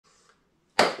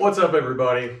What's up,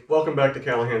 everybody? Welcome back to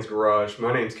Callahan's Garage.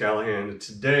 My name's Callahan, and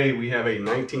today we have a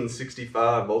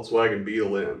 1965 Volkswagen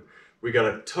Beetle in. We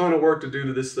got a ton of work to do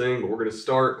to this thing, but we're going to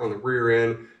start on the rear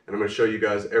end, and I'm going to show you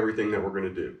guys everything that we're going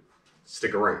to do.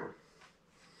 Stick around.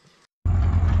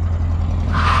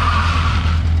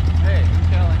 Hey, I'm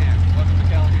Callahan. Welcome to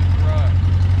Callahan's Garage.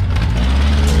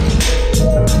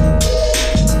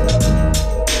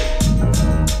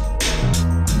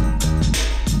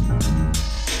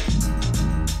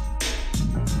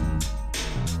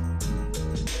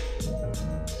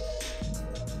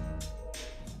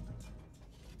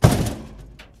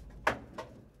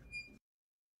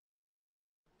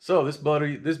 So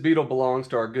this Beetle belongs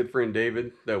to our good friend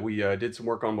David that we did some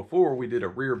work on before. We did a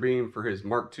rear beam for his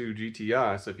Mark II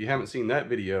GTI. So if you haven't seen that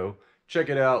video, check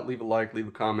it out, leave a like, leave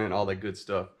a comment, all that good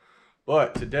stuff.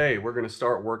 But today we're going to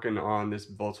start working on this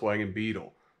Volkswagen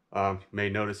Beetle. You may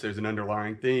notice there's an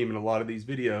underlying theme in a lot of these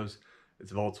videos.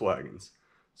 It's Volkswagens.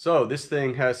 So this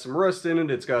thing has some rust in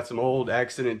it. It's got some old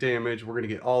accident damage. We're going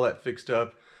to get all that fixed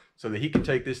up so that he can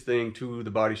take this thing to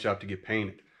the body shop to get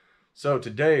painted. So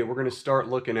today we're going to start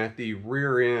looking at the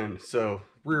rear end. So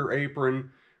rear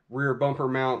apron, rear bumper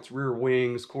mounts, rear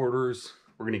wings, quarters.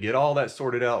 We're going to get all that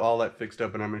sorted out, all that fixed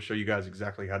up, and I'm going to show you guys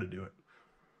exactly how to do it.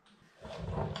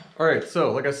 Alright,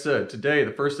 so like I said, today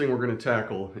the first thing we're going to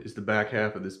tackle is the back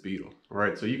half of this Beetle.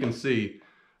 Alright, so you can see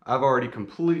I've already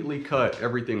completely cut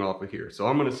everything off of here. So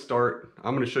I'm going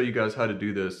to show you guys how to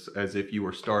do this as if you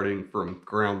were starting from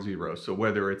ground zero. So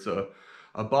whether it's a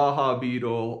Baja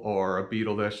Beetle or a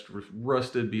Beetle that's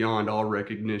rusted beyond all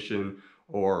recognition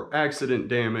or accident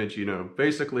damage, you know,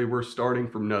 basically we're starting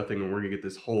from nothing and we're gonna get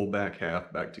this whole back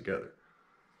half back together.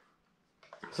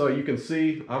 So you can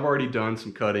see I've already done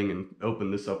some cutting and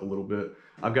opened this up a little bit.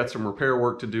 I've got some repair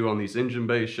work to do on these engine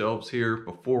bay shelves here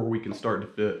before we can start to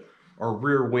fit our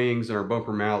rear wings and our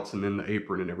bumper mounts and then the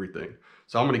apron and everything.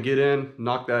 So I'm gonna get in,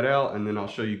 knock that out, and then I'll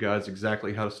show you guys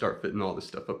exactly how to start fitting all this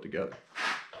stuff up together.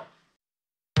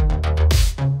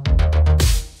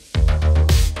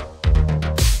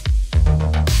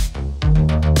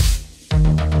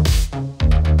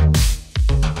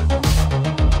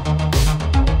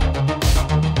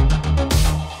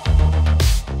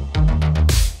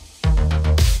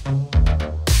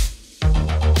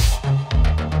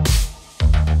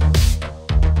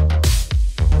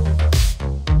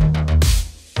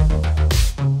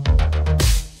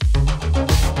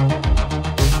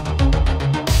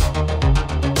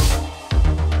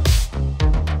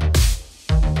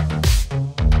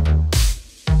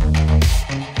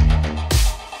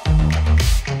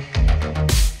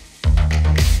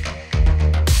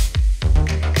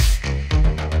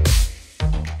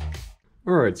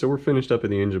 Alright, so we're finished up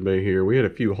in the engine bay here. We had a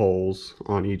few holes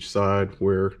on each side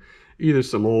where either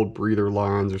some old breather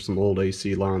lines or some old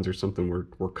AC lines or something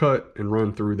were cut and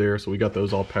run through there. So we got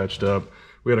those all patched up.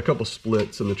 We had a couple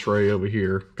splits in the tray over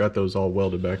here. Got those all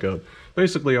welded back up.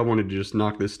 Basically, I wanted to just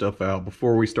knock this stuff out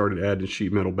before we started adding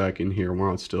sheet metal back in here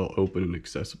while it's still open and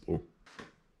accessible.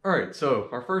 Alright, so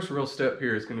our first real step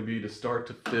here is going to be to start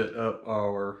to fit up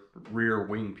our rear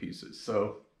wing pieces.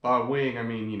 So by wing, I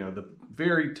mean, you know, the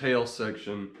very tail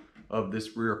section of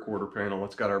this rear quarter panel.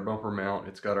 It's got our bumper mount,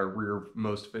 it's got our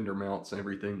rearmost fender mounts and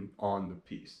everything on the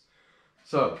piece.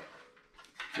 So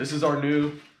this is our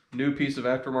new piece of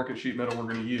aftermarket sheet metal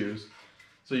we're going to use.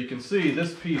 So you can see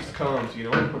this piece comes, you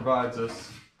know, it provides us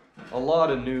a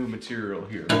lot of new material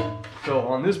here. So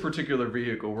on this particular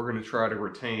vehicle, we're going to try to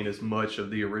retain as much of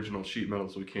the original sheet metal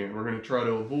as we can. We're going to try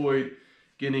to avoid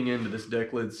getting into this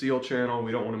deck lid seal channel.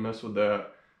 We don't want to mess with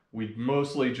that. We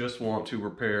mostly just want to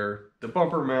repair the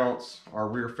bumper mounts, our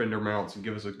rear fender mounts, and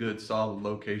give us a good solid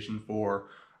location for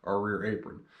our rear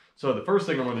apron. So the first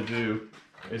thing I'm going to do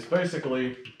is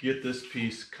basically get this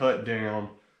piece cut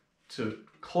down to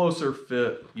closer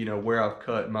fit, you know, where I've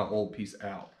cut my old piece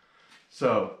out.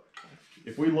 So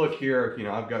if we look here, you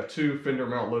know, I've got two fender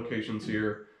mount locations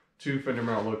here, two fender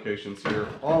mount locations here.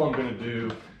 All I'm going to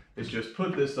do is just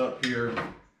put this up here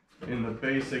in the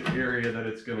basic area that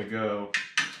it's going to go.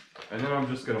 And then I'm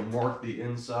just going to mark the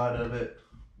inside of it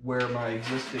where my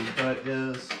existing cut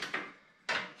is.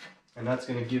 And that's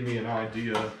going to give me an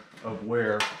idea of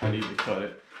where I need to cut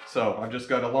it. So I've just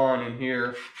got a line in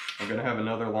here. I'm going to have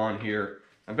another line here.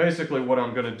 And basically what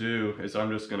I'm going to do is I'm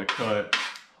just going to cut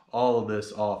all of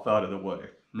this off out of the way.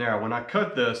 Now when I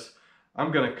cut this,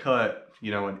 I'm going to cut,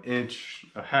 you know, an inch,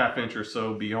 a half inch or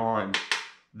so beyond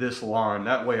this line.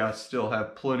 That way I still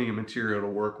have plenty of material to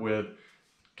work with,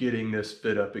 getting this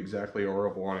fit up exactly where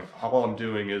I want it. All I'm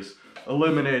doing is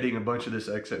eliminating a bunch of this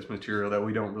excess material that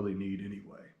we don't really need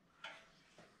anyway.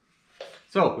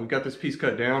 So we've got this piece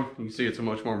cut down. You can see it's a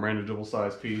much more manageable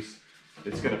size piece.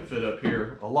 It's going to fit up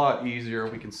here a lot easier.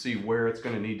 We can see where it's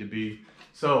going to need to be.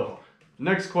 So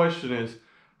next question is,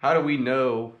 how do we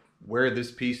know where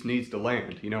this piece needs to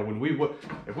land? You know,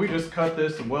 if we just cut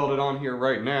this and weld it on here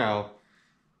right now,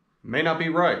 may not be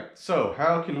right. So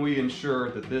how can we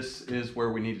ensure that this is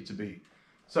where we need it to be?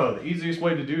 So the easiest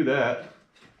way to do that,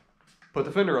 put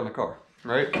the fender on the car,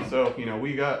 right? So, you know,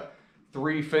 we got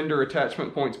 3 fender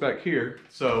attachment points back here.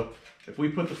 So if we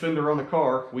put the fender on the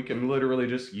car, we can literally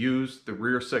just use the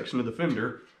rear section of the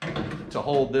fender to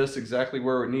hold this exactly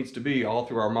where it needs to be all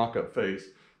through our mock-up phase.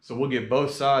 So we'll get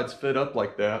both sides fit up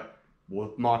like that.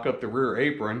 We'll mock up the rear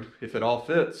apron. If it all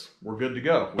fits, we're good to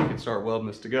go. We can start welding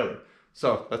this together.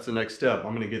 So that's the next step.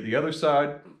 I'm going to get the other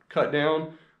side cut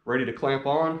down, ready to clamp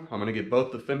on. I'm going to get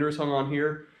both the fenders hung on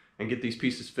here and get these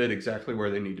pieces fit exactly where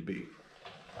they need to be.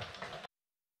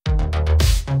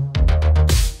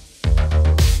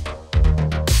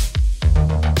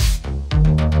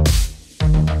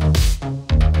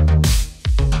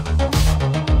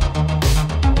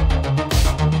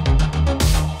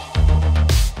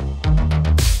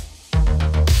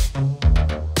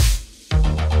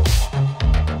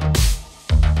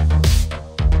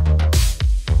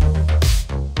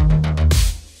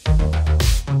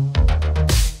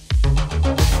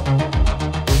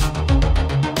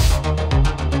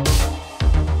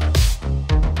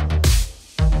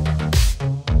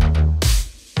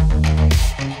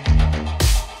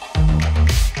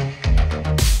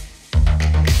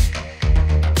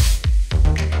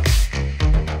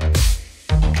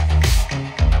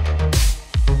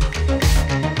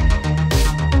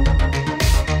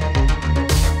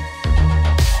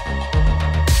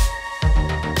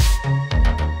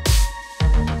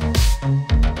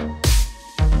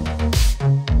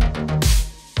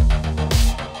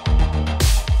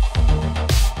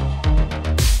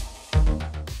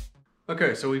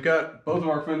 Okay, so we've got both of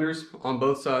our fenders on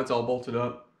both sides all bolted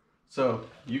up. So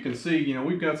you can see, you know,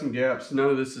 we've got some gaps. None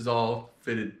of this is all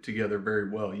fitted together very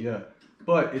well yet,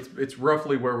 but it's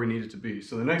roughly where we need it to be.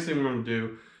 So the next thing I'm going to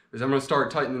do is I'm going to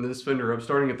start tightening this fender up,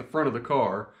 starting at the front of the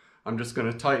car. I'm just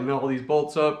going to tighten all these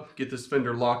bolts up, get this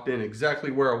fender locked in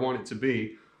exactly where I want it to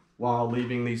be while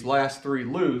leaving these last 3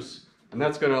 loose. And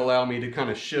that's going to allow me to kind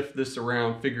of shift this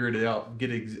around, figure it out,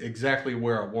 get exactly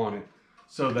where I want it,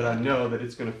 so that I know that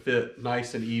it's going to fit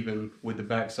nice and even with the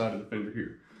back side of the fender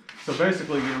here. So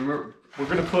basically, you remember, we're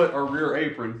going to put our rear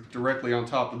apron directly on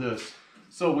top of this.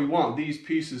 So we want these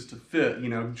pieces to fit, you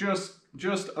know, just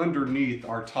underneath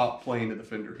our top plane of the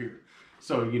fender here.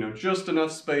 So, you know, just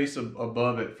enough space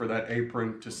above it for that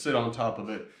apron to sit on top of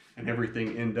it and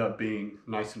everything end up being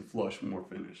nice and flush when we're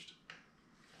finished.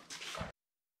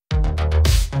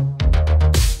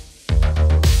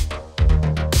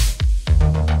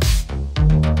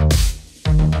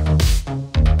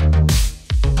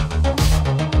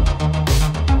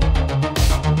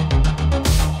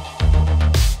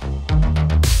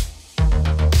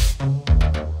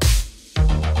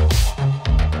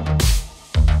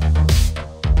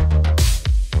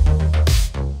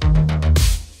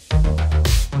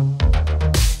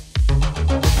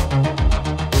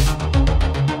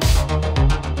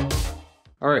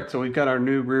 Alright, so we've got our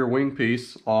new rear wing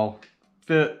piece all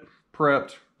fit,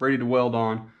 prepped, ready to weld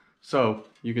on. So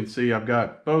you can see I've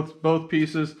got both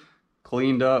pieces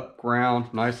cleaned up,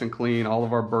 ground, nice and clean. All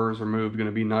of our burrs removed, going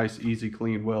to be nice, easy,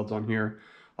 clean welds on here.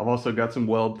 I've also got some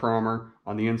weld primer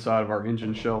on the inside of our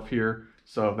engine shelf here.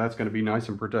 So that's going to be nice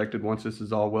and protected once this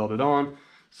is all welded on.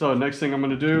 So next thing I'm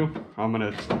going to do, I'm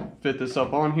going to fit this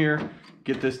up on here,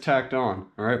 get this tacked on.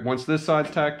 All right, once this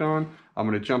side's tacked on, I'm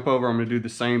going to jump over, I'm going to do the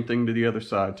same thing to the other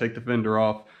side. Take the fender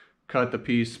off, cut the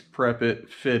piece, prep it,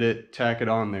 fit it, tack it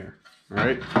on there. All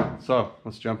right, so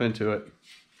let's jump into it.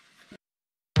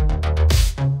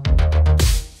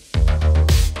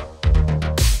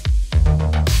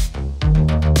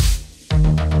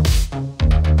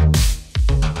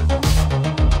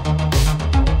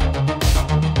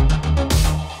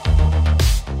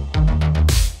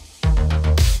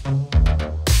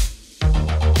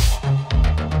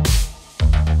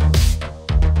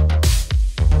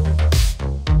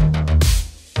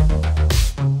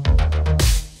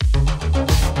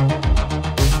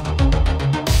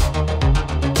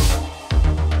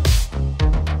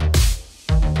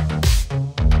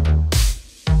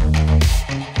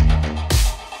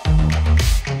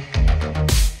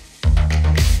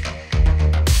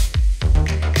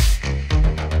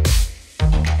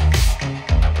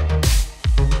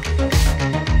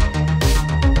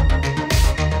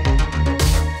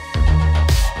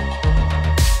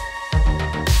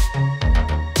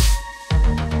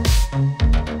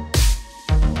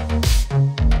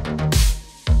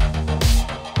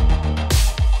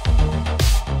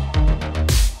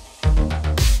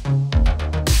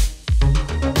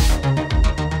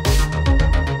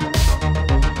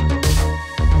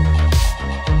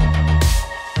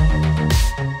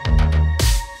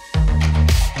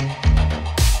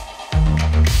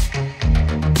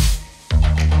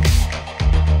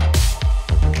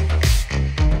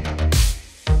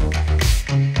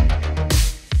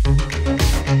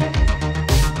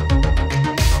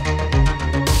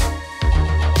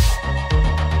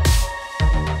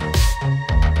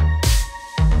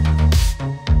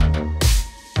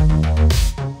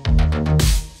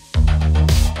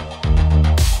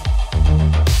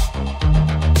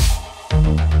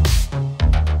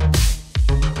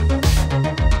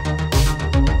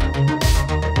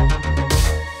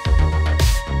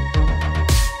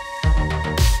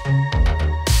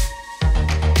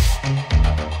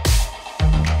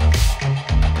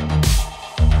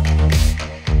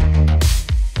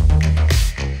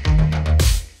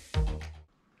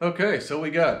 Okay, so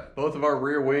we got both of our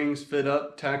rear wings fit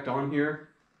up, tacked on here.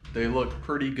 They look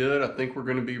pretty good. I think we're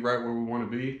going to be right where we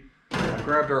want to be. I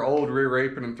grabbed our old rear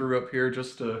apron and threw up here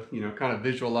just to, kind of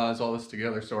visualize all this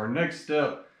together. So our next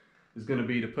step is going to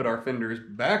be to put our fenders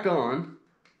back on.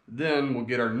 Then we'll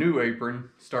get our new apron,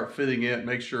 start fitting it,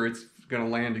 make sure it's going to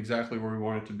land exactly where we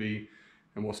want it to be,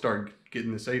 and we'll start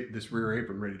getting this rear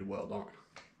apron ready to weld on.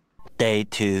 Day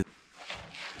 2.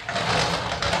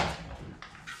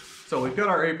 So we've got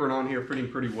our apron on here fitting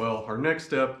pretty well. Our next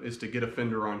step is to get a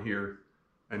fender on here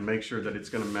and make sure that it's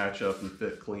going to match up and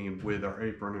fit clean with our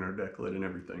apron and our deck lid and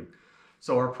everything.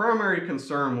 So our primary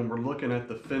concern when we're looking at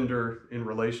the fender in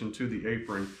relation to the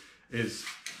apron is,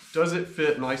 does it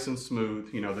fit nice and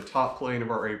smooth? The top plane of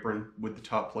our apron with the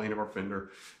top plane of our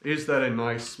fender. Is that a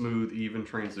nice, smooth, even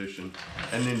transition?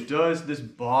 And then does this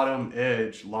bottom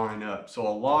edge line up? So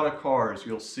a lot of cars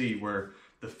you'll see where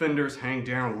the fenders hang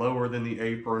down lower than the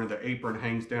apron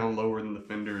hangs down lower than the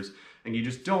fenders, and you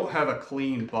just don't have a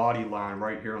clean body line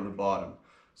right here on the bottom.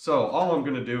 So all I'm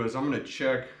gonna do is I'm gonna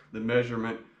check the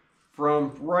measurement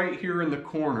from right here in the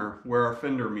corner where our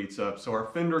fender meets up. So our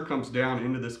fender comes down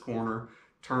into this corner,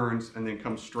 turns, and then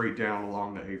comes straight down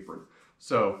along the apron.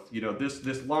 So,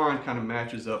 this line kind of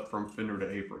matches up from fender to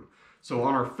apron. So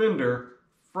on our fender,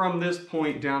 from this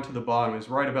point down to the bottom is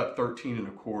right about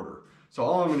 13.25. So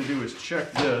all I'm going to do is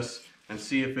check this and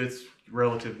see if it's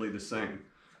relatively the same.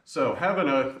 So having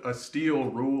a steel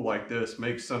rule like this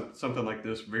makes something like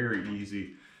this very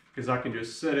easy, because I can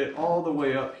just set it all the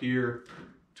way up here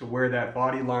to where that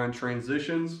body line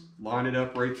transitions, line it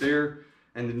up right there,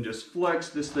 and then just flex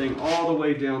this thing all the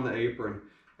way down the apron.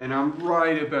 And I'm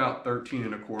right about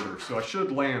 13.25, so I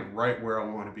should land right where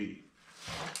I want to be.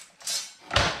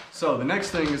 So the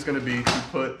next thing is going to be to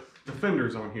put the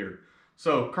fenders on here.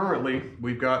 So currently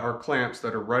we've got our clamps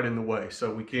that are right in the way,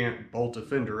 so we can't bolt a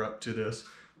fender up to this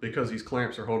because these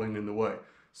clamps are holding in the way.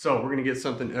 So we're going to get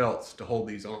something else to hold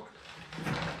these on.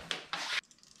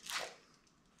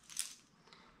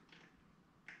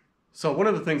 So one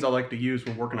of the things I like to use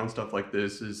when working on stuff like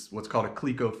this is what's called a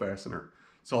Cleco fastener.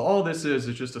 So all this is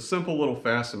just a simple little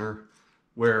fastener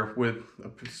where with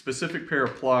a specific pair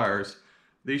of pliers,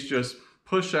 these just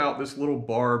push out this little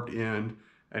barbed end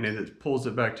and then it pulls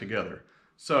it back together.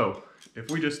 So if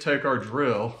we just take our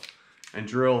drill and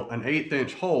drill an 1/8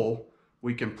 inch hole,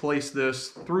 we can place this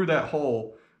through that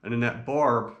hole, and then that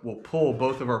barb will pull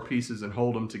both of our pieces and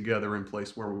hold them together in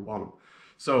place where we want them.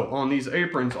 So on these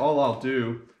aprons, all I'll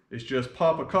do is just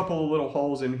pop a couple of little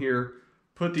holes in here,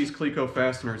 put these Cleco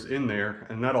fasteners in there,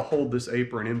 and that'll hold this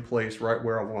apron in place right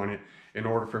where I want it in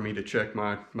order for me to check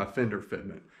my fender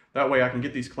fitment. That way I can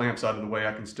get these clamps out of the way,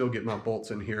 I can still get my bolts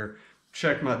in here,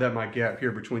 check that my gap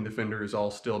here between the fender is all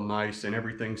still nice and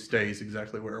everything stays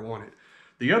exactly where I want it.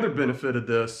 The other benefit of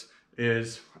this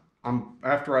is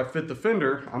after I fit the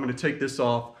fender, I'm going to take this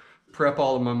off, prep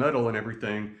all of my metal and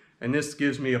everything, and this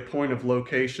gives me a point of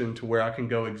location to where I can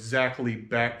go exactly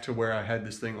back to where I had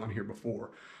this thing on here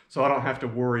before. So I don't have to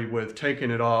worry with taking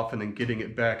it off and then getting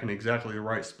it back in exactly the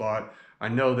right spot. I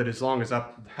know that as long as I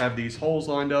have these holes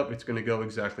lined up, it's going to go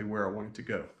exactly where I want it to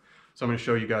go. So I'm going to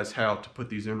show you guys how to put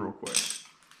these in real quick.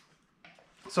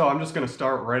 So I'm just going to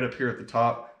start right up here at the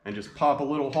top and just pop a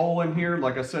little hole in here.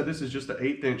 Like I said, this is just an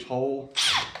 1/8 inch hole.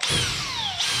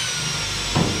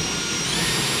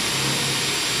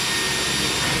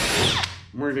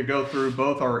 We're going to go through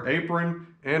both our apron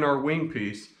and our wing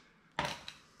piece.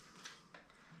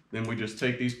 Then we just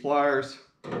take these pliers,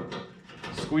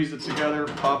 squeeze it together,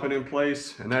 pop it in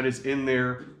place, and that is in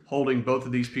there holding both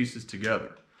of these pieces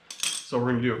together. So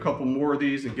we're going to do a couple more of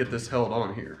these and get this held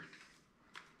on here.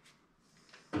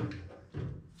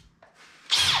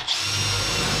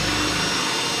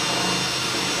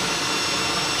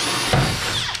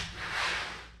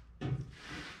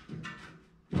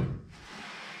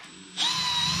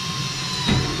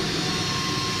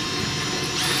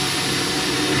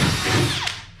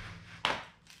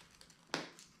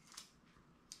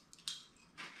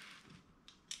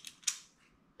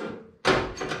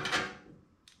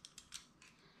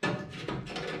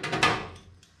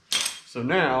 So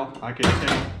now I can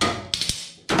take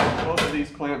both of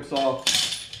these clamps off,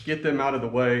 get them out of the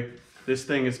way. This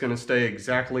thing is going to stay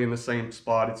exactly in the same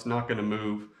spot. It's not going to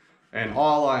move. And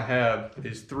all I have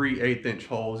is 3 1/8 inch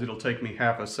holes. It'll take me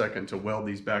half a second to weld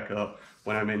these back up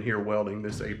when I'm in here welding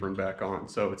this apron back on.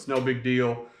 So it's no big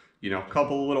deal. A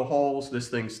couple of little holes, this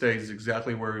thing stays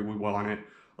exactly where we want it.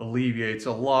 Alleviates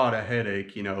a lot of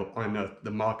headache, on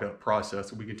the mock-up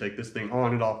process. We can take this thing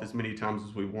on and off as many times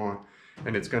as we want,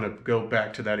 and it's going to go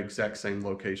back to that exact same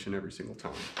location every single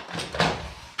time.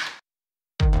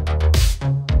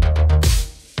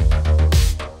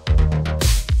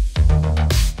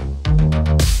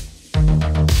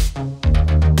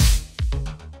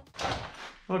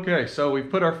 Okay, so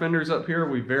we've put our fenders up here.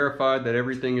 We verified that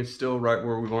everything is still right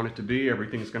where we want it to be.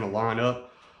 Everything's going to line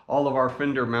up. All of our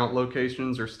fender mount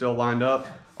locations are still lined up.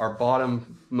 Our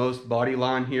bottommost body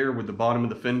line here with the bottom of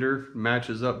the fender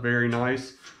matches up very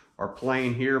nice. Our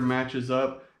plane here matches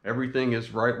up. Everything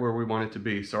is right where we want it to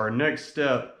be. So our next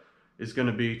step is going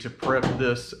to be to prep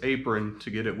this apron to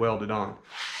get it welded on.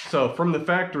 So from the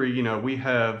factory, you know, we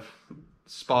have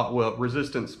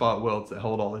resistant spot welds that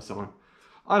hold all this on.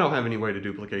 I don't have any way to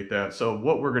duplicate that. So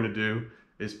what we're going to do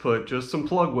is put just some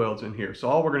plug welds in here. So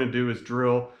all we're going to do is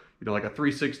drill, you know, like a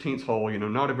 3/16 hole, you know,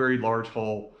 not a very large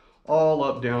hole, all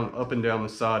up and down the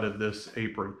side of this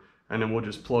apron. And then we'll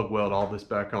just plug weld all this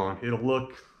back on. It'll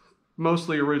look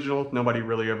mostly original. Nobody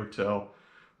really ever tell.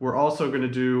 We're also going to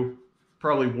do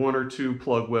probably 1 or 2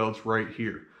 plug welds right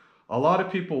here. A lot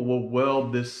of people will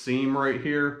weld this seam right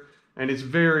here, and it's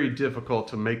very difficult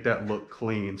to make that look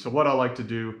clean. So what I like to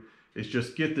do is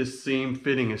just get this seam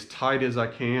fitting as tight as I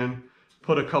can,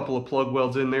 put a couple of plug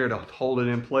welds in there to hold it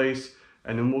in place,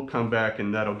 and then we'll come back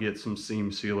and that'll get some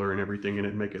seam sealer and everything in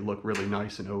it, make it look really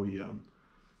nice and OEM.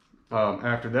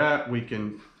 After that, we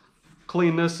can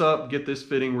clean this up, get this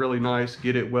fitting really nice,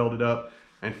 get it welded up,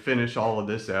 and finish all of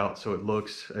this out so it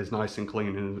looks as nice and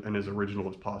clean and as original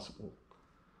as possible.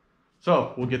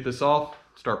 So we'll get this off,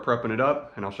 start prepping it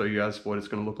up, and I'll show you guys what it's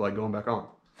going to look like going back on.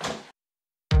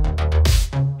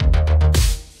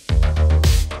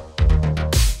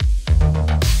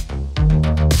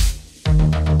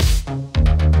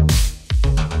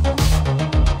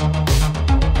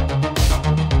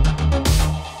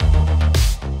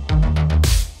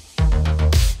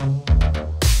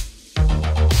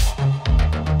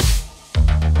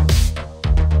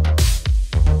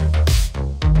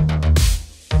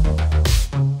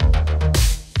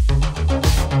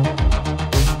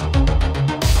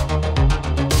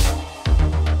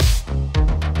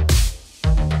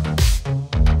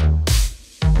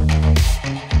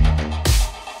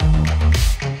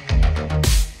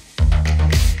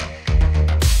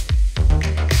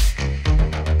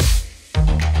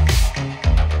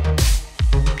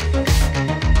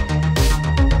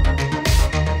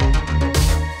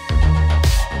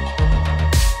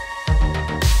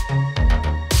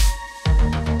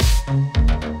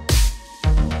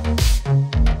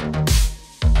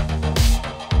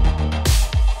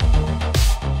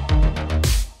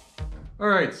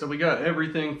 Alright, so we got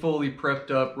everything fully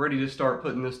prepped up, ready to start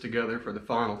putting this together for the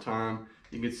final time.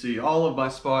 You can see all of my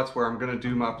spots where I'm going to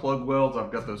do my plug welds.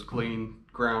 I've got those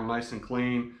ground nice and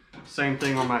clean. Same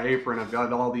thing on my apron. I've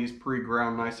got all these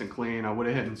pre-ground nice and clean. I went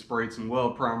ahead and sprayed some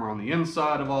weld primer on the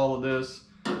inside of all of this.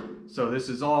 So this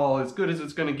is all as good as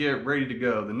it's going to get, ready to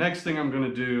go. The next thing I'm going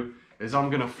to do is I'm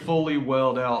going to fully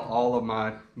weld out all of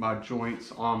my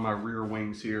joints on my rear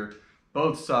wings here,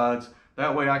 both sides.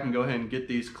 That way I can go ahead and get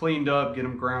these cleaned up, get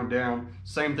them ground down.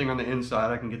 Same thing on the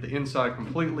inside. I can get the inside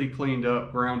completely cleaned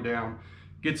up, ground down,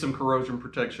 get some corrosion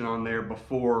protection on there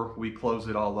before we close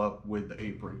it all up with the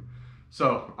apron.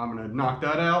 So I'm going to knock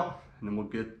that out, and then we'll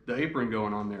get the apron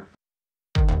going on there.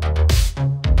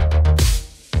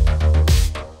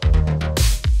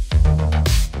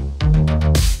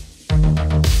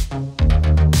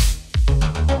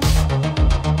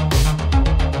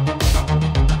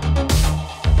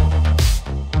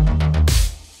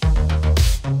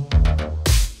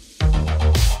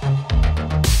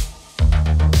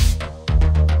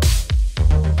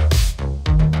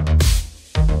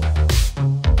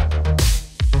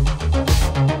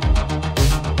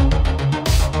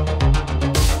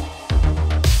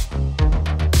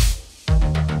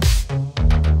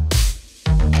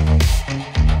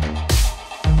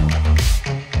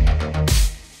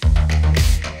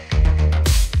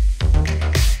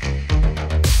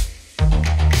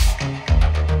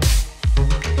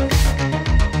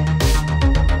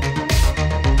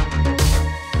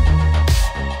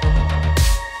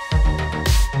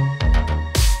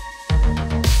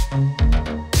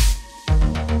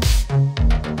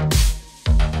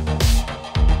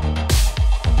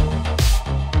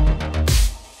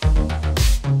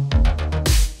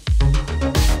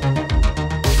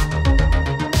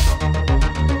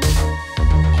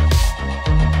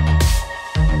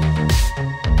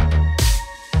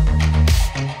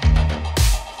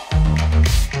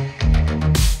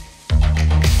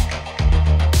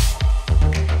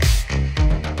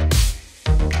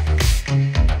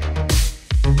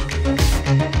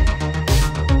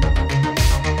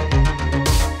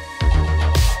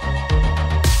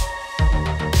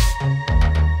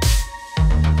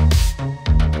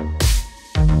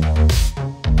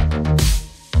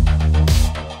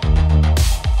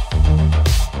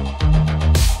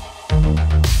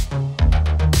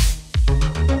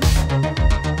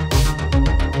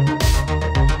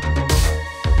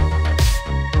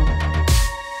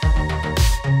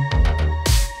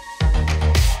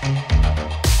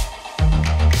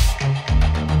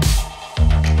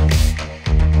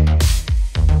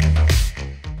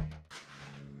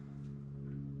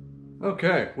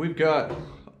 Okay, we've got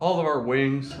all of our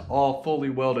wings all fully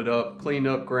welded up, cleaned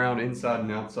up, ground inside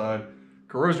and outside,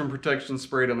 corrosion protection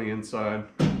sprayed on the inside,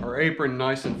 our apron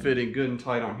nice and fitting, good and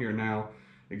tight on here now,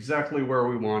 exactly where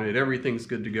we want it, everything's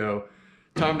good to go.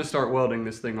 Time to start welding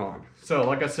this thing on. So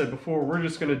like I said before, we're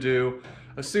just going to do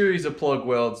a series of plug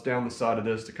welds down the side of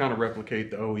this to kind of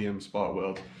replicate the OEM spot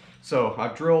weld. So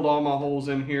I've drilled all my holes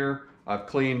in here, I've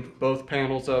cleaned both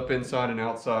panels up inside and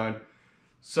outside.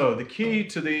 So the key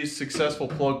to these successful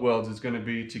plug welds is going to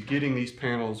be to getting these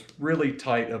panels really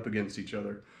tight up against each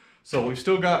other. So we've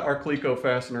still got our Cleco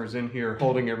fasteners in here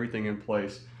holding everything in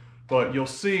place. But you'll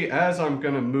see as I'm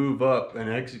going to move up and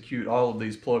execute all of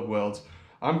these plug welds,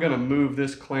 I'm going to move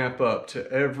this clamp up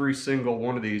to every single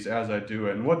one of these as I do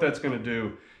it. And what that's going to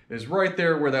do is right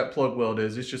there where that plug weld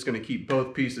is, it's just going to keep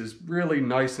both pieces really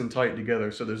nice and tight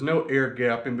together. So there's no air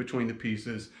gap in between the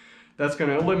pieces. That's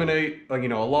going to eliminate, a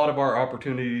lot of our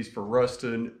opportunities for rust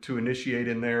to initiate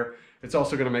in there. It's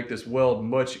also going to make this weld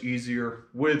much easier.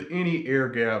 With any air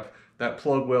gap, that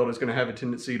plug weld is going to have a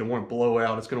tendency to want to blow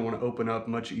out. It's going to want to open up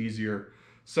much easier.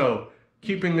 So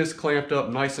keeping this clamped up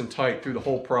nice and tight through the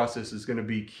whole process is going to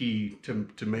be key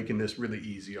to making this really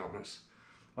easy on us.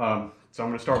 So I'm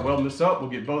going to start welding this up.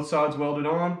 We'll get both sides welded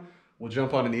on. We'll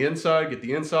jump onto the inside, get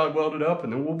the inside welded up,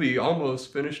 and then we'll be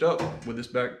almost finished up with this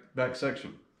back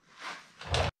section.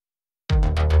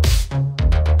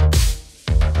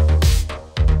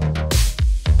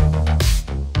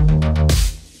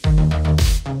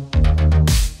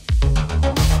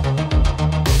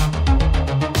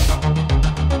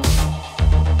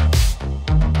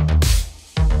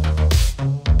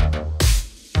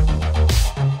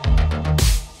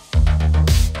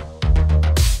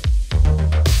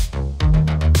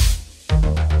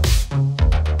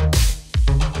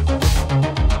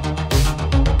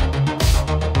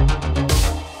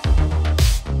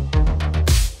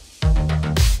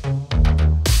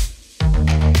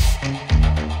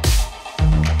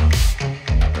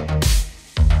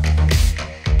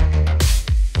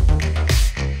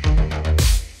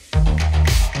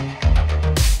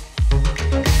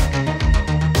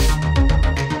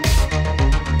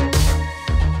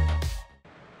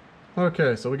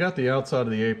 Okay, so we got the outside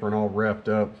of the apron all wrapped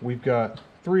up. We've got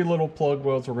 3 little plug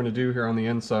welds we're going to do here on the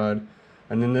inside.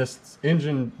 And then this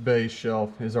engine bay shelf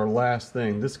is our last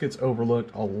thing. This gets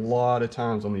overlooked a lot of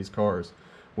times on these cars.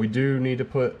 We do need to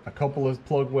put a couple of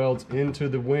plug welds into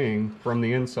the wing from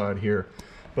the inside here.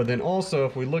 But then also,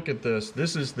 if we look at this,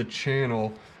 this is the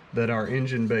channel that our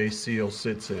engine bay seal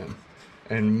sits in.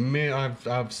 And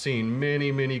I've seen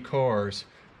many cars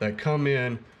that come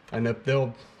in and that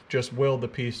they'll just weld the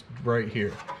piece right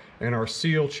here, and our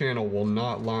seal channel will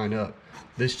not line up.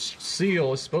 This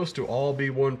seal is supposed to all be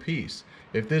one piece.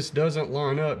 If this doesn't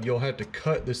line up, you'll have to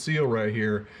cut the seal right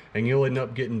here, and you'll end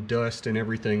up getting dust and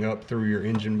everything up through your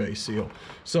engine bay seal.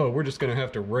 So we're just going to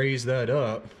have to raise that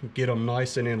up, get them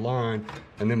nice and in line,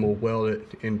 and then we'll weld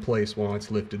it in place while it's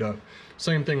lifted up.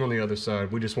 Same thing on the other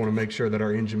side. We just want to make sure that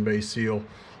our engine bay seal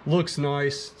looks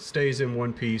nice, stays in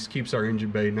one piece, keeps our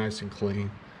engine bay nice and clean.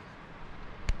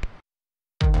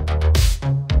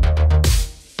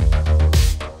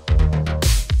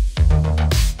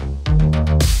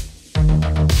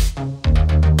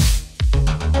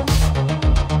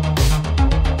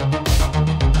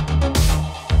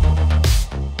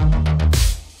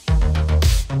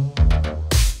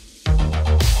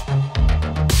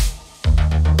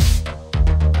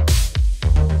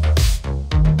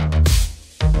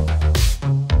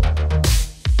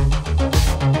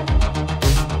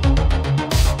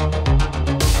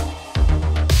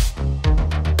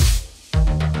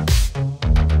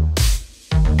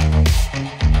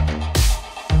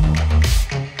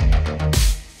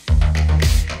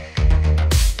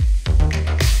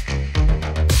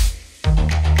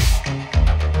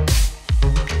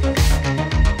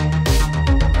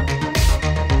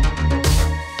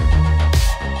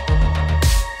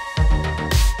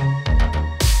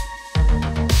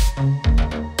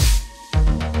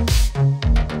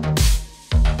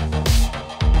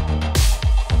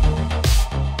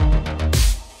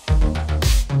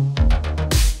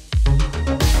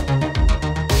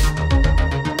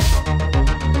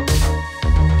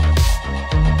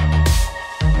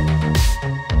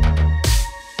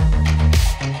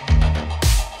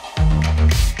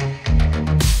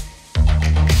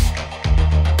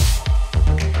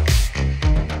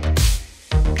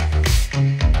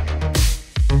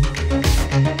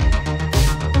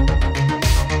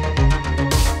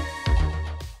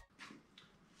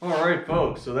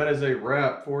 So that is a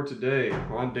wrap for today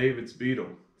on David's Beetle.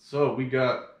 So we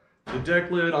got the deck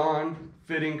lid on,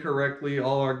 fitting correctly.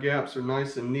 All our gaps are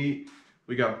nice and neat.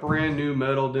 We got brand new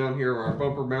metal down here on our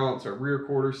bumper mounts, our rear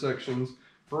quarter sections,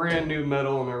 brand new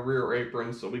metal on our rear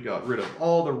apron. So we got rid of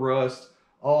all the rust,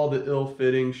 all the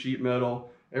ill-fitting sheet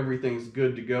metal. Everything's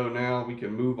good to go now. We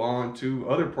can move on to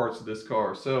other parts of this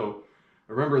car. So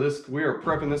remember this, we are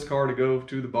prepping this car to go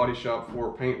to the body shop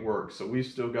for paint work. So we've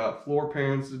still got floor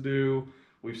pans to do.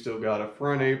 We've still got a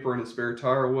front apron and spare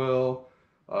tire well.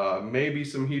 Maybe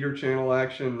some heater channel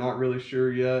action, not really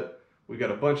sure yet. We got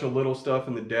a bunch of little stuff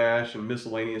in the dash and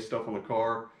miscellaneous stuff on the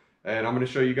car. And I'm going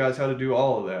to show you guys how to do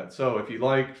all of that. So if you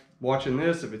like watching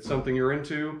this, if it's something you're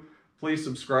into, please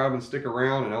subscribe and stick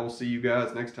around, and I will see you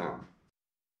guys next time.